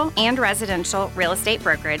commercial and residential real estate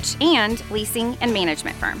brokerage and leasing and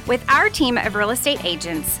management firm. With our team of real estate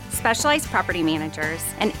agents, specialized property managers,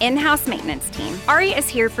 and in-house maintenance team, Aria is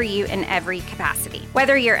here for you in every capacity.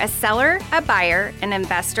 Whether you're a seller, a buyer, an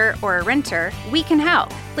investor, or a renter, we can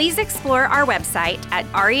help. Please explore our website at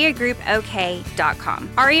ariagroupok.com.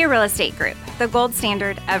 Aria Real Estate Group, the gold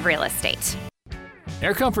standard of real estate.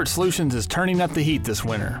 Air Comfort Solutions is turning up the heat this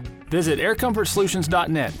winter. Visit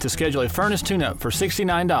aircomfortsolutions.net to schedule a furnace tune-up for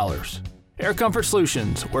 $69. Air Comfort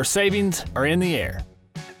Solutions, where savings are in the air.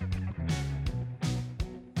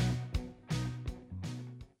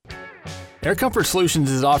 Air Comfort Solutions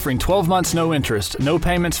is offering 12 months no interest, no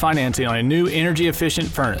payments financing on a new energy-efficient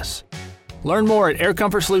furnace. Learn more at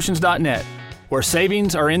aircomfortsolutions.net, where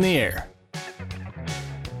savings are in the air.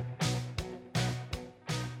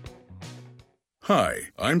 Hi,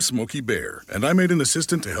 I'm Smokey Bear, and I made an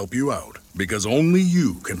assistant to help you out, because only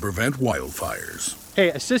you can prevent wildfires. Hey,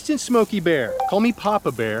 Assistant Smokey Bear. Call me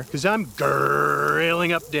Papa Bear, because I'm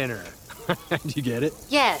grilling up dinner. Do you get it?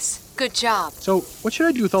 Yes, good job. So, what should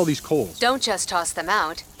I do with all these coals? Don't just toss them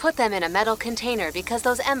out. Put them in a metal container because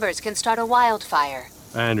those embers can start a wildfire.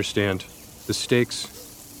 I understand. The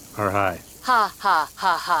stakes are high. Ha, ha,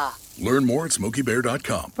 ha, ha. Learn more at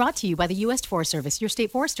SmokeyBear.com. Brought to you by the U.S. Forest Service, your state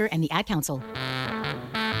forester, and the Ad Council.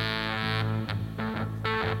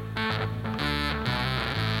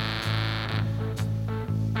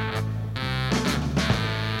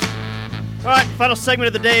 All right, final segment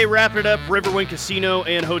of the day, wrapping it up. Riverwind Casino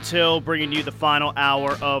and Hotel bringing you the final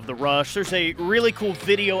hour of The Rush. There's a really cool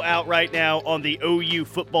video out right now on the OU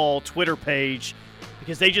football Twitter page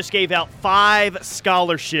because they just gave out 5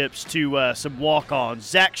 scholarships to some walk-ons.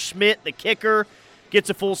 Zach Schmidt, the kicker, gets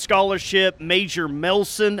a full scholarship. Major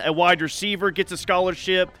Melson, a wide receiver, gets a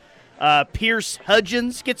scholarship. Pierce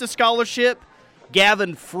Hudgens gets a scholarship.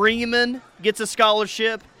 Gavin Freeman gets a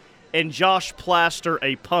scholarship. And Josh Plaster,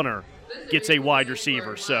 a punter, gets a wide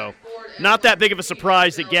receiver. So not that big of a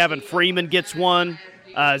surprise that Gavin Freeman gets one.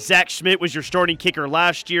 Zach Schmidt was your starting kicker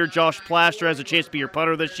last year. Josh Plaster has a chance to be your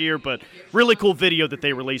punter this year. But really cool video that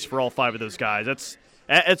they released for all 5 of those guys.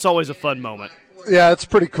 It's always a fun moment. Yeah, it's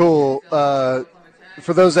pretty cool.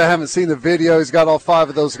 For those that haven't seen the video, he's got all 5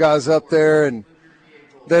 of those guys up there. And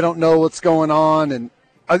they don't know what's going on. And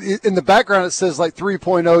in the background it says like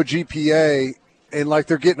 3.0 GPA, and like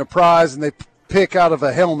they're getting a prize, and they pick out of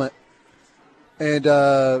a helmet.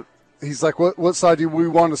 And he's like, what side do we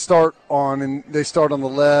want to start on? And they start on the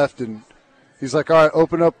left, and he's like, all right,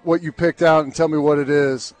 open up what you picked out and tell me what it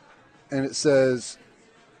is. And it says,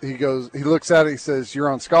 he looks at it, he says, you're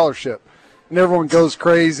on scholarship. And everyone goes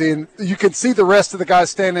crazy, and you can see the rest of the guys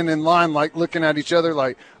standing in line, like looking at each other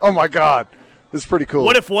like, oh my God, this is pretty cool.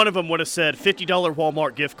 What if one of them would have said $50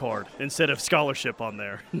 Walmart gift card instead of scholarship on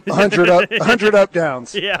there? 100 up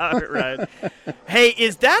downs. Yeah, right. Hey,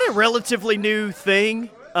 is that a relatively new thing?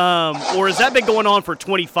 Or has that been going on for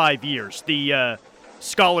 25 years, the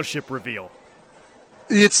scholarship reveal?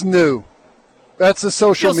 It's new. That's a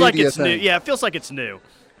social media thing. New. Yeah, it feels like it's new.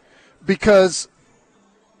 Because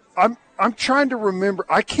I'm trying to remember.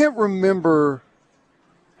 I can't remember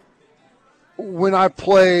when I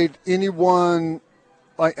played anyone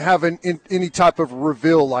like having any type of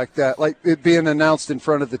reveal like that, like it being announced in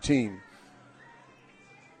front of the team.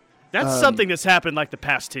 That's something that's happened like the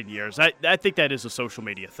past 10 years. I think that is a social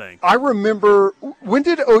media thing. I remember, when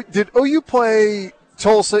did OU play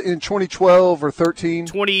Tulsa in 2012 or 13?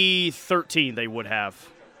 2013 they would have.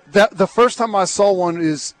 The first time I saw one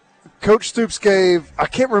is Coach Stoops gave, I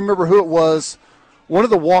can't remember who it was, one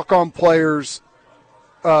of the walk-on players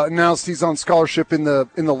announced he's on scholarship in the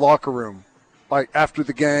locker room, like after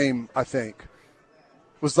the game, I think.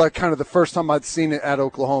 It was like kind of the first time I'd seen it at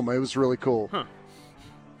Oklahoma. It was really cool. Huh.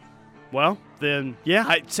 Well, then,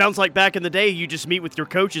 yeah, it sounds like back in the day you just meet with your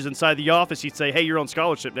coaches inside the office. You'd say, hey, you're on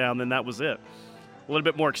scholarship now, and then that was it. A little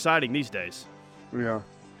bit more exciting these days. Yeah.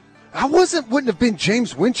 Wouldn't have been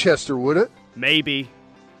James Winchester, would it? Maybe.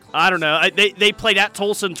 I don't know. They played at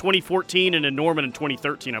Tulsa in 2014 and in Norman in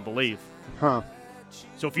 2013, I believe. Huh.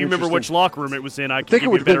 So if you remember which locker room it was in, I can give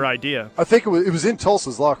you a better idea. I think it was in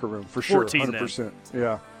Tulsa's locker room for sure. 100%. Then.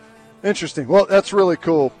 Yeah. Interesting. Well, that's really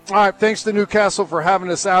cool. All right, thanks to Newcastle for having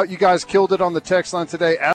us out. You guys killed it on the text line today.